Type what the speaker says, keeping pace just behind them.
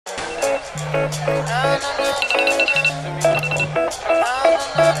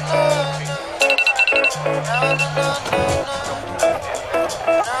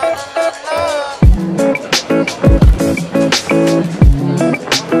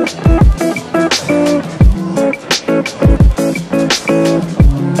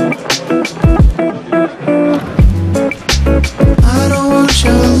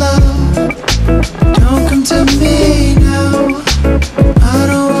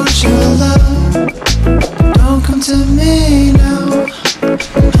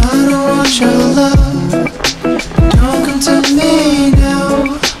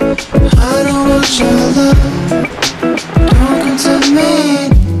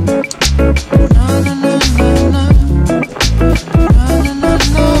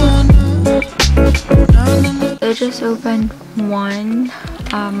Just opened one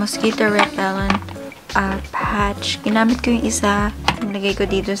mosquito repellent patch. Ginamit ko yung isa, nilagay ko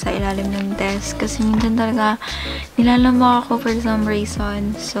dito sa ilalim ng desk kasi minsan talaga nilalamok ako for some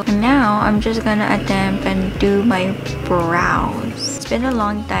reason. So now I'm just gonna attempt and do my brows. It's been a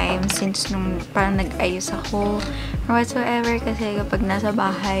long time since nung parang nag-ayos ako or whatsoever kasi kapag nasa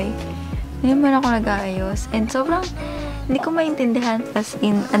bahay hindi man ako nag-aayos and sobrang hindi ko maintindihan as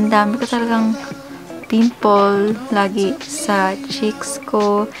in ang dami ko talagang pimple lagi sa cheeks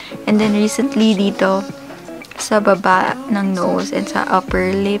ko and then recently dito sa baba ng nose and sa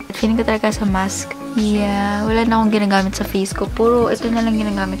upper lip. Feeling ko talaga sa mask. Yeah, wala na akong ginagamit sa face ko. Puro ito na lang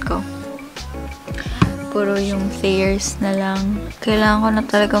ginagamit ko. Puro yung Thayers na lang. Kailangan ko na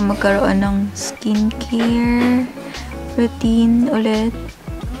talaga magkaroon ng skincare routine ulit.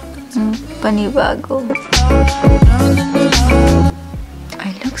 Panibago.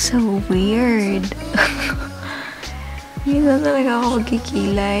 I look so weird. Hindi na talaga ako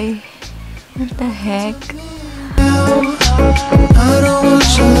magkikilay. What the heck?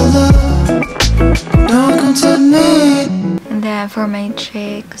 And then for my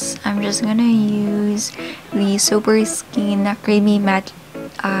cheeks, I'm just gonna use the Super Skin na creamy matte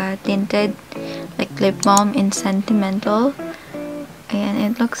tinted like lip balm in Sentimental. Ayan,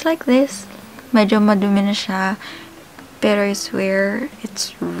 it looks like this. Medyo madumi na siya. Pero I swear,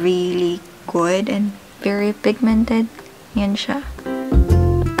 it's really good and very pigmented. Yan siya.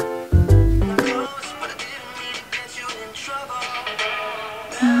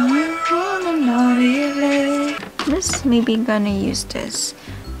 This maybe gonna use this.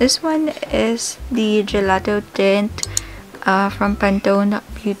 This one is the gelato tint from Pantone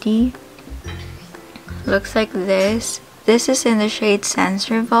Beauty. Looks like this. This is in the shade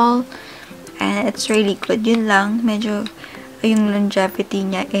Sanserval. And it's really good. Yun lang. Medyo yung longevity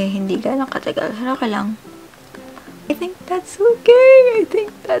niya hindi gano'ng katagal. Pero okay lang. I think that's okay. I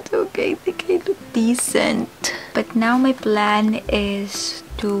think that's okay. I think I look decent. But now my plan is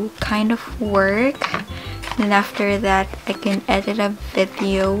to kind of work. Then after that, I can edit a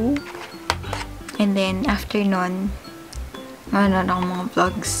video. And then after nun, ano na mga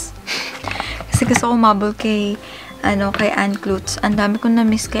vlogs. Kasi gusto ko umabol kay Ann Klutz. Ang dami ko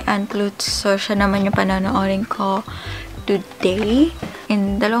na-miss kay Ann Klutz. So, siya naman yung panonoorin ko today.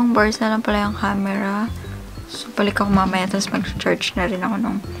 And 2 bars na lang pala yung camera. So, balik ako mamaya. Tapos mag-charge na rin ako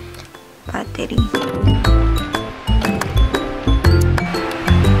ng battery.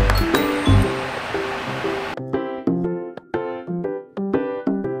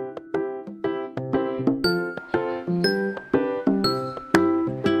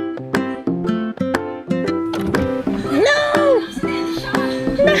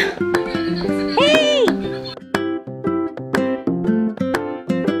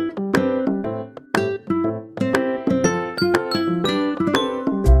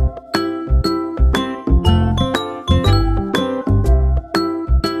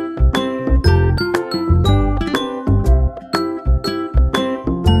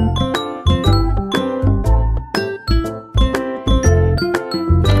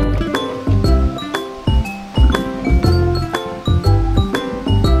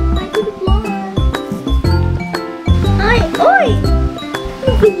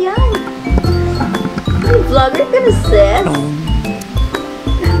 Vlogger ka na, sis? No.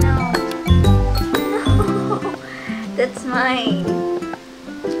 That's mine.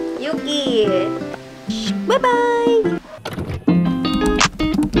 Yuki. Bye-bye.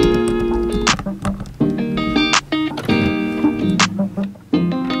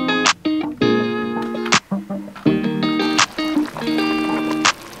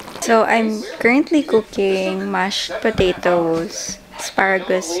 So I'm currently cooking mashed potatoes,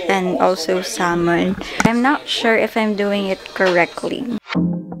 asparagus, and also salmon. I'm not sure if I'm doing it correctly.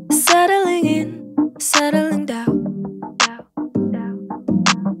 Settling in, settling down.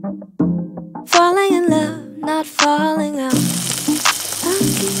 not falling out. I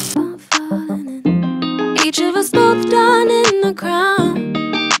keep on falling in. Each of us both done in the crown.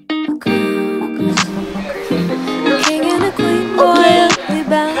 A crown, a crown. A king and a queen, royally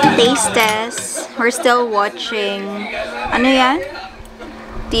bound. Taste test. We're still watching. Ano yan?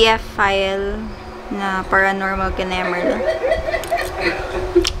 TF file na paranormal kinemerl.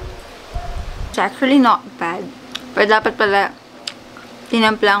 It's actually not bad. Pero dapat pala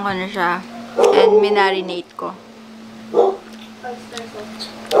tinamplaan ko na siya and minarinate ko.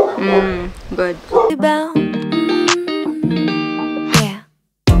 Good. Yeah.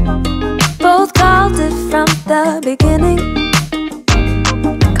 Both called it from the beginning.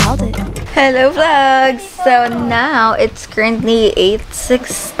 Called it. Hello vlogs! So now, it's currently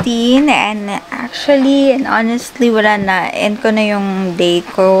 8:16 and actually and honestly wala na. End ko na yung day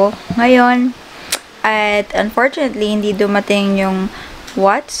ko ngayon. At unfortunately, hindi dumating yung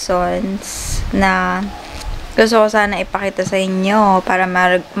wAtSoNs na gusto ko sana ipakita sa inyo para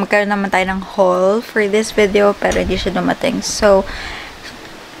magkaroon naman tayo ng haul for this video pero hindi siya dumating. So,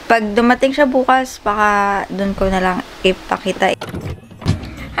 pag dumating siya bukas, baka dun ko na lang ipakita.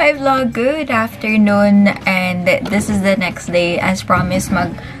 Hi vlog! Good afternoon and this is the next day. As promised,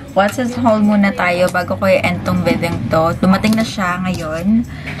 wAtSoNs haul muna tayo bago ko i-end tong video to. Dumating na siya ngayon.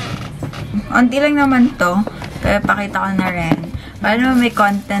 Unti lang naman to. Kaya pakita ko na rin. Para naman may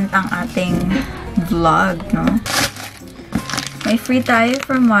content ang ating vlog, no? May free tayo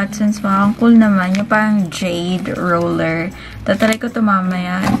from wAtSoNs. Ang cool naman. Yung parang jade roller. Tatry ko ito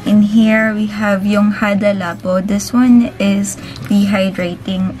mamaya. In here, we have yung haUul. This one is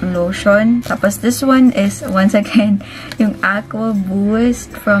dehydrating lotion. Tapos this one is, once again, yung Aqua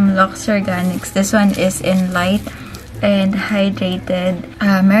Boost from Lux Organics. This one is in light and hydrated.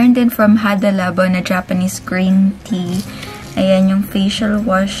 Meron din from haUul na Japanese green tea. Ayan yung facial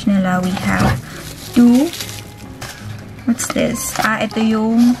wash nila. We have two. What's this? Ito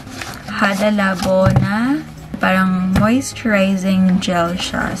yung haUul na parang moisturizing gel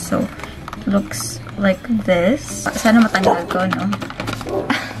siya. So, looks like this. Sana matanggal ko, no?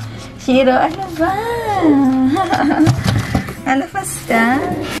 Shiro, ano ba? Alafas ka?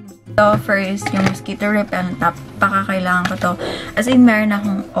 So, first, yung mosquito repellent, napakakailangan ko to. As in, meron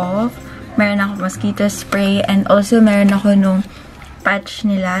akong off, meron akong mosquito spray, and also meron ako nung patch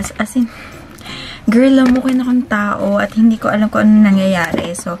nila. As in, girl, lamukin akong tao at hindi ko alam kung ano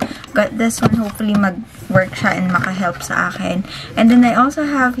nangyayari. So, got this one. Hopefully, mag-work siya and maka-help sa akin. And then, I also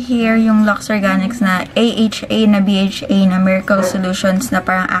have here yung Lux Organics na AHA na BHA na Miracle Solutions na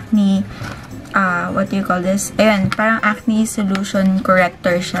parang acne, what do you call this? Ayan, parang acne solution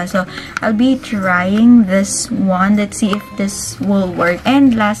corrector siya. So, I'll be trying this one. Let's see if this will work.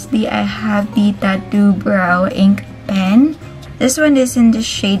 And lastly, I have the Tattoo Brow Ink Pen. This one is in the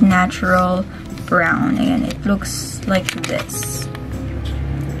shade Natural Brown. Ayan, it looks like this.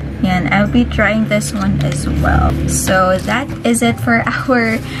 Yan, I'll be trying this one as well. So, that is it for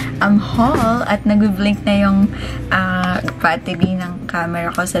our haul. At nag-blink na yung battery ng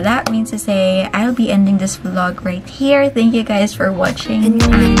camera ko. So, that means to say, I'll be ending this vlog right here. Thank you guys for watching. And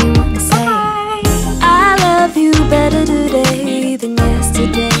bye!